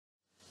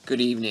Good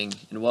evening,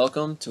 and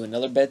welcome to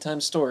another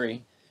bedtime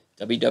story.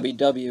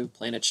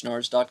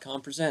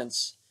 www.planetshnars.com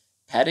presents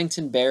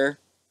Paddington Bear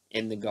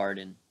in the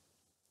Garden.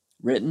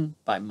 Written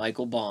by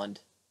Michael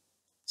Bond.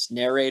 It's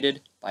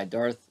narrated by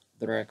Darth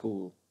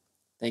Dracul.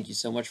 Thank you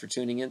so much for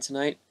tuning in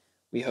tonight.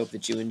 We hope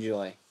that you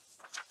enjoy.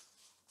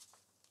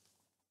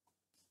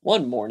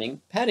 One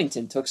morning,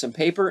 Paddington took some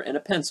paper and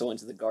a pencil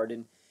into the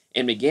garden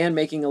and began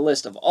making a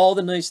list of all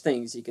the nice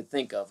things he could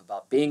think of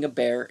about being a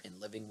bear and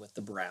living with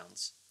the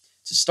Browns.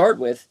 To start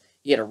with,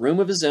 he had a room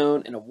of his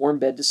own and a warm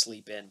bed to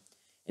sleep in,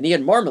 and he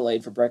had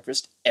marmalade for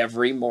breakfast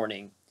every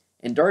morning.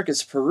 In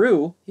darkest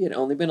Peru, he had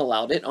only been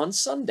allowed it on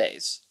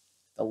Sundays.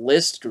 The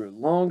list grew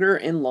longer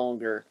and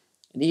longer,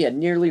 and he had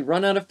nearly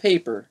run out of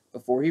paper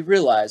before he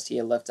realized he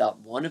had left out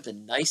one of the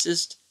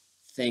nicest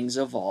things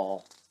of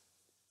all.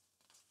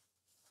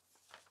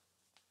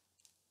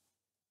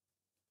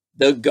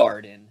 The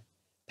garden.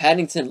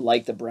 Paddington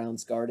liked the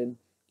Browns' garden.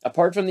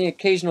 Apart from the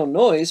occasional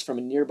noise from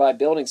a nearby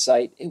building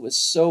site, it was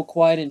so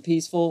quiet and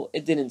peaceful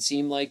it didn't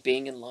seem like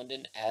being in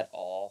London at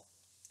all.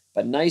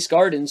 But nice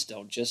gardens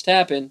don't just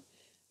happen.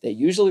 They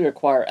usually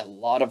require a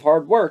lot of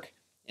hard work,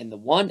 and the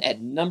one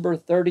at number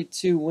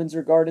 32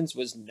 Windsor Gardens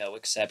was no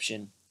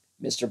exception.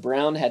 Mr.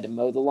 Brown had to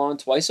mow the lawn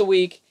twice a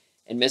week,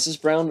 and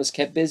Mrs. Brown was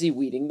kept busy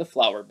weeding the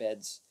flower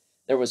beds.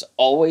 There was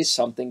always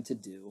something to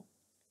do.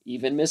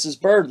 Even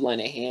Mrs. Bird lent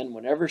a hand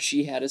whenever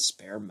she had a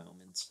spare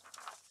moment.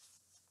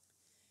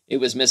 It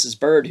was Mrs.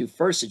 Bird who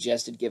first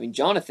suggested giving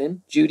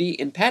Jonathan, Judy,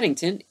 and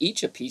Paddington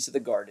each a piece of the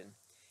garden.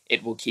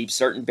 "It will keep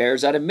certain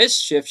bears out of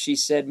mischief," she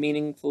said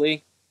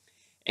meaningfully,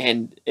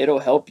 "and it'll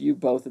help you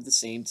both at the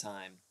same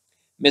time."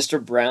 Mr.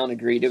 Brown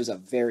agreed it was a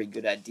very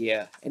good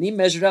idea, and he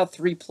measured out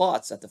 3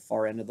 plots at the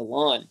far end of the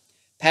lawn.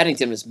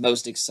 Paddington was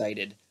most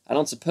excited. "I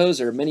don't suppose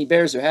there are many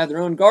bears who have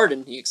their own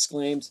garden," he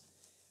exclaimed.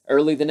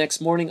 Early the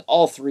next morning,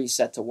 all 3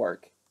 set to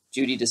work.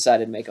 Judy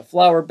decided to make a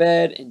flower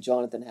bed, and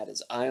Jonathan had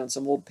his eye on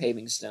some old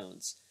paving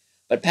stones.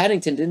 But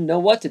Paddington didn't know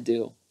what to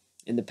do.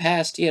 In the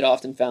past, he had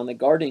often found that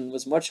gardening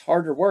was much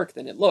harder work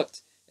than it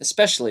looked,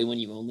 especially when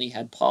you only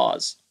had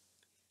paws.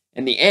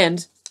 In the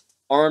end,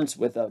 armed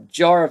with a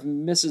jar of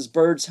Mrs.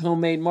 Bird's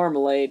homemade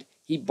marmalade,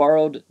 he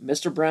borrowed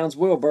Mr. Brown's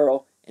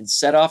wheelbarrow and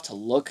set off to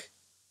look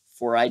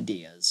for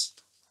ideas.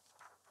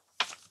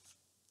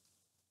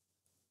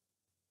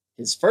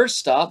 His first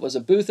stop was a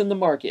booth in the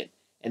market,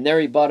 and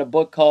there he bought a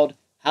book called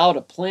How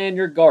to Plan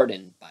Your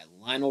Garden by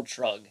Lionel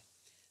Trugg.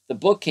 The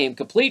book came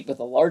complete with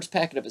a large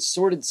packet of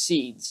assorted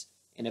seeds,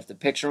 and if the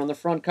picture on the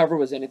front cover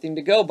was anything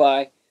to go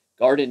by,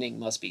 gardening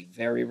must be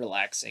very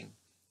relaxing.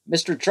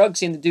 Mr. Trugg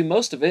seemed to do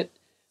most of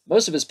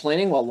his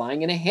planning while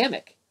lying in a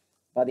hammock.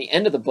 By the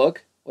end of the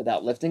book,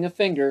 without lifting a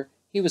finger,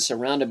 he was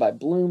surrounded by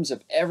blooms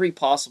of every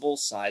possible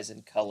size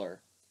and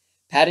color.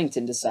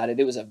 Paddington decided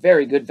it was a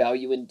very good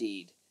value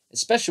indeed,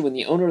 especially when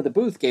the owner of the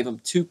booth gave him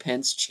 2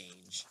 pence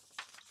change.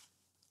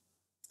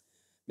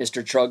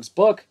 Mr. Trugg's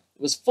book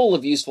was full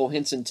of useful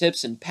hints and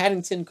tips, and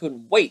Paddington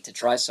couldn't wait to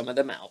try some of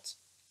them out.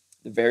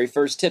 The very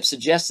first tip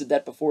suggested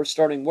that before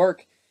starting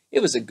work,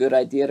 it was a good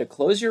idea to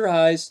close your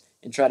eyes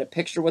and try to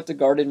picture what the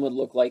garden would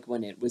look like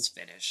when it was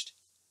finished.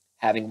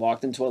 Having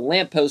walked into a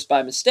lamppost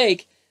by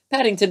mistake,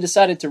 Paddington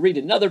decided to read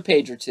another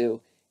page or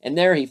two, and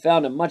there he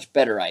found a much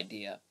better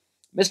idea.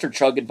 Mr.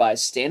 Trugg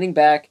advised standing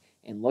back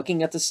and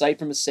looking at the site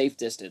from a safe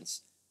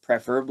distance,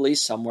 preferably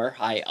somewhere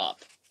high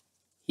up.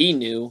 He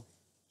knew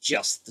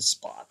just the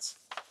spot.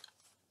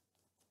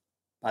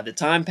 By the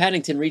time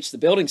Paddington reached the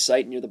building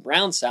site near the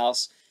Browns'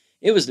 house,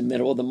 it was the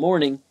middle of the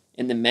morning,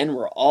 and the men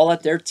were all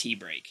at their tea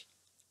break.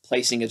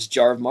 Placing his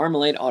jar of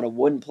marmalade on a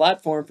wooden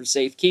platform for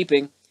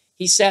safekeeping,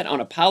 he sat on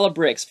a pile of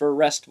bricks for a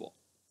rest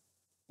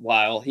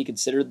while he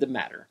considered the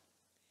matter.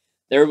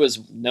 There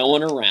was no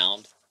one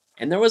around,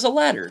 and there was a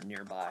ladder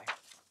nearby.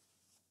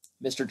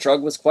 Mr.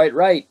 Trugg was quite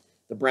right.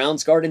 The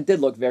Browns' garden did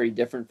look very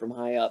different from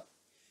high up.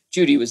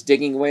 Judy was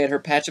digging away at her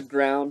patch of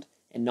ground,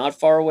 and not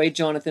far away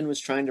Jonathan was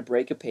trying to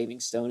break a paving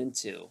stone in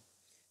 2.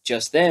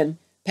 Just then,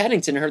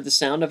 Paddington heard the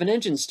sound of an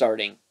engine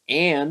starting,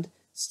 and,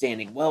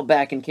 standing well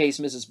back in case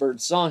Mrs. Bird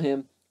saw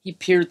him, he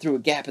peered through a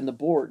gap in the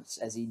boards.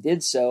 As he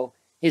did so,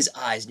 his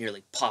eyes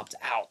nearly popped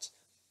out.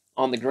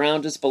 On the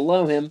ground just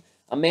below him,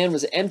 a man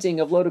was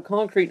emptying a load of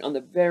concrete on the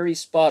very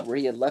spot where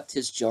he had left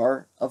his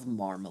jar of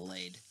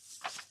marmalade.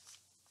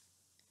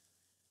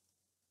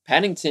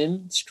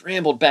 Paddington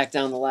scrambled back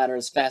down the ladder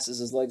as fast as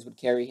his legs would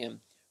carry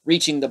him,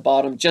 reaching the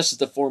bottom just as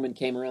the foreman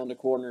came around a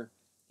corner.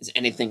 "Is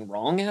anything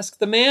wrong?" asked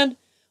the man.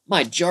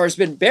 "My jar's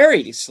been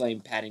buried,"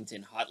 exclaimed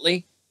Paddington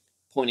hotly,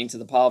 pointing to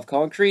the pile of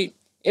concrete.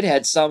 It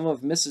had some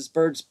of Mrs.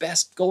 Bird's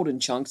best golden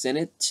chunks in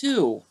it,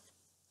 too.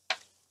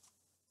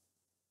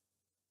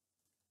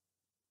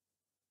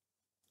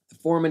 The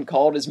foreman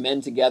called his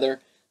men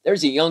together.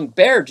 "There's a young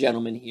bear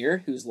gentleman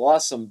here who's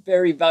lost some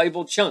very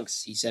valuable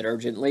chunks," he said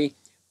urgently.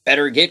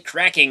 "Better get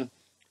cracking."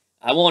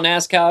 "I won't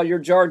ask how your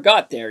jar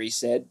got there," he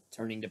said,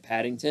 turning to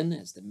Paddington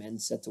as the men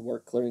set to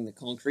work clearing the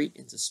concrete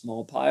into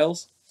small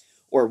piles,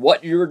 "or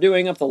what you were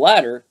doing up the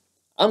ladder."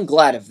 "I'm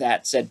glad of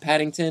that," said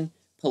Paddington,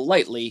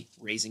 politely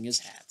raising his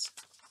hat.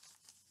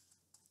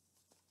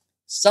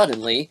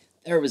 Suddenly,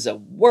 there was a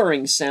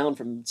whirring sound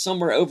from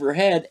somewhere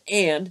overhead,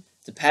 and,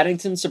 to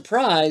Paddington's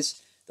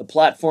surprise, the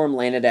platform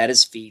landed at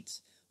his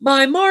feet.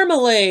 "My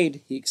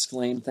marmalade!" he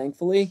exclaimed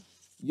thankfully.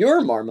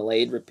 "Your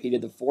marmalade,"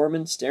 repeated the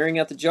foreman, staring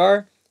at the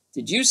jar.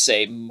 "Did you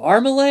say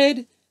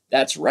marmalade?"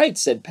 "That's right,"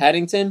 said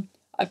Paddington.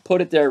 "I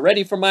put it there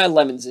ready for my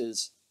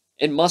lemonses.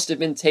 It must have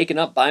been taken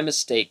up by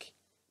mistake.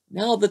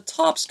 Now the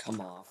top's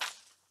come off."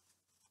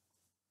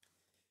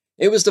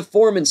 It was the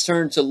foreman's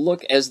turn to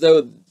look as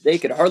though they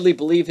could hardly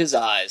believe his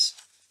eyes.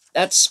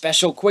 "That's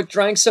special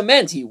quick-drying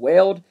cement," he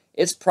wailed.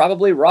 "It's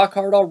probably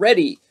rock-hard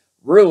already,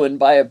 ruined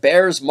by a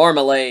bear's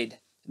marmalade.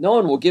 No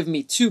one will give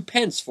me 2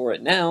 pence for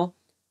it now."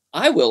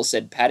 "I will,"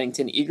 said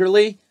Paddington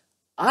eagerly.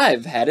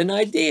 "I've had an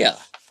idea."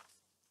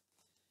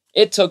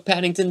 It took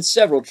Paddington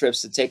several trips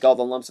to take all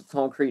the lumps of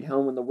concrete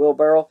home in the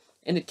wheelbarrow,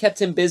 and it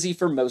kept him busy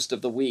for most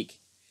of the week.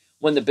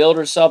 When the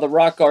builders saw the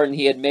rock garden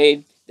he had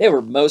made, they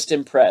were most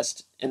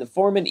impressed, and the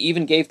foreman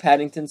even gave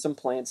Paddington some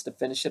plants to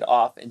finish it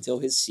off until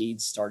his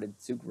seeds started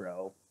to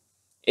grow.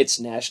 "It's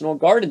National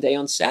Garden Day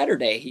on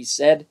Saturday," he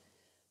said.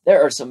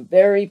 "There are some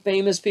very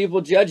famous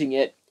people judging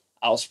it.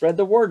 I'll spread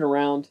the word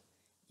around.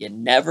 You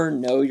never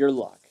know your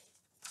luck."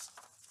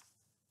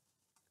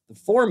 The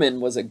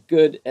foreman was as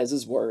good as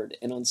his word,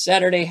 and on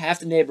Saturday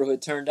half the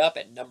neighborhood turned up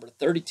at number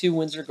 32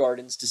 Windsor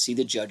Gardens to see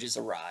the judges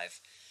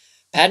arrive.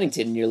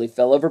 Paddington nearly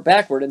fell over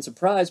backward in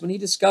surprise when he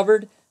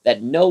discovered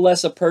that no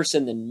less a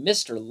person than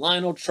Mr.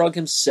 Lionel Trugg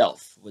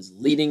himself was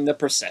leading the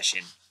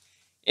procession.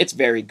 "It's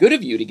very good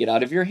of you to get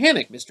out of your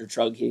hammock, Mr.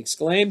 Trugg," he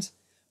exclaimed.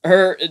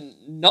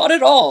 Not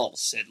at all,"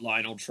 said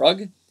Lionel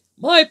Trugg.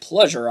 "My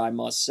pleasure, I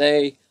must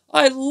say.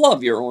 I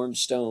love your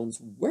orange stones.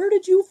 Where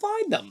did you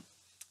find them?"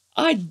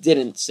 "I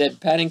didn't,"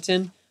 said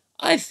Paddington.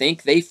 "I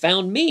think they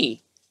found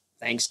me,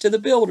 thanks to the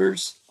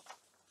builders."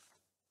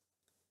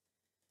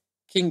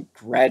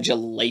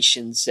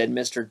 "Congratulations," said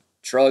Mr.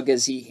 Trugg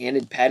as he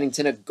handed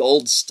Paddington a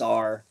gold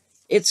star.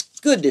 "It's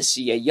good to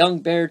see a young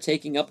bear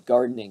taking up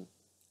gardening.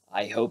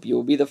 I hope you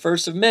will be the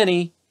first of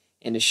many."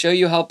 And to show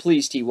you how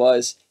pleased he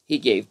was, he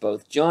gave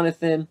both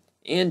Jonathan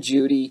and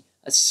Judy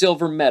a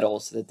silver medal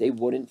so that they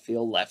wouldn't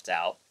feel left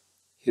out.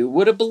 "Who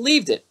would have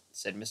believed it?"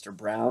 said Mr.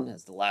 Brown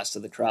as the last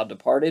of the crowd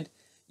departed.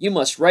 "You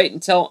must write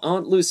and tell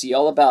Aunt Lucy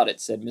all about it,"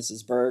 said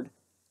Mrs. Bird.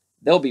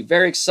 "They'll be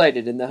very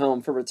excited in the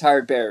home for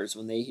retired bears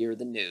when they hear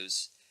the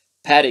news."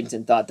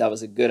 Paddington thought that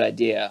was a good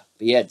idea,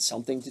 but he had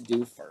something to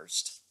do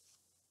first.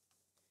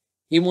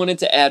 He wanted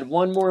to add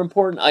one more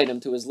important item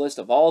to his list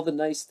of all the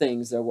nice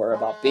things there were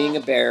about being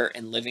a bear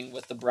and living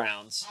with the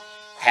Browns.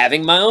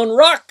 "Having my own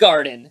rock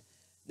garden!"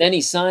 Then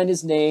he signed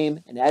his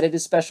name and added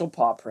his special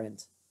paw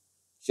print,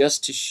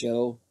 just to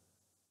show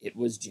it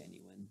was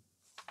genuine.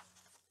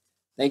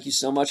 Thank you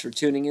so much for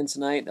tuning in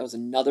tonight. That was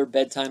another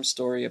bedtime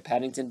story of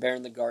Paddington Bear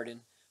in the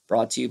Garden,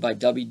 brought to you by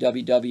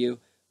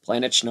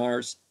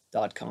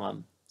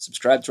www.planetshnars.com.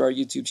 Subscribe to our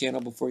YouTube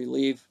channel before you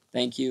leave.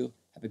 Thank you.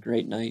 Have a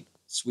great night.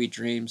 Sweet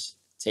dreams.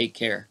 Take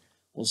care.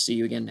 We'll see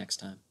you again next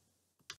time.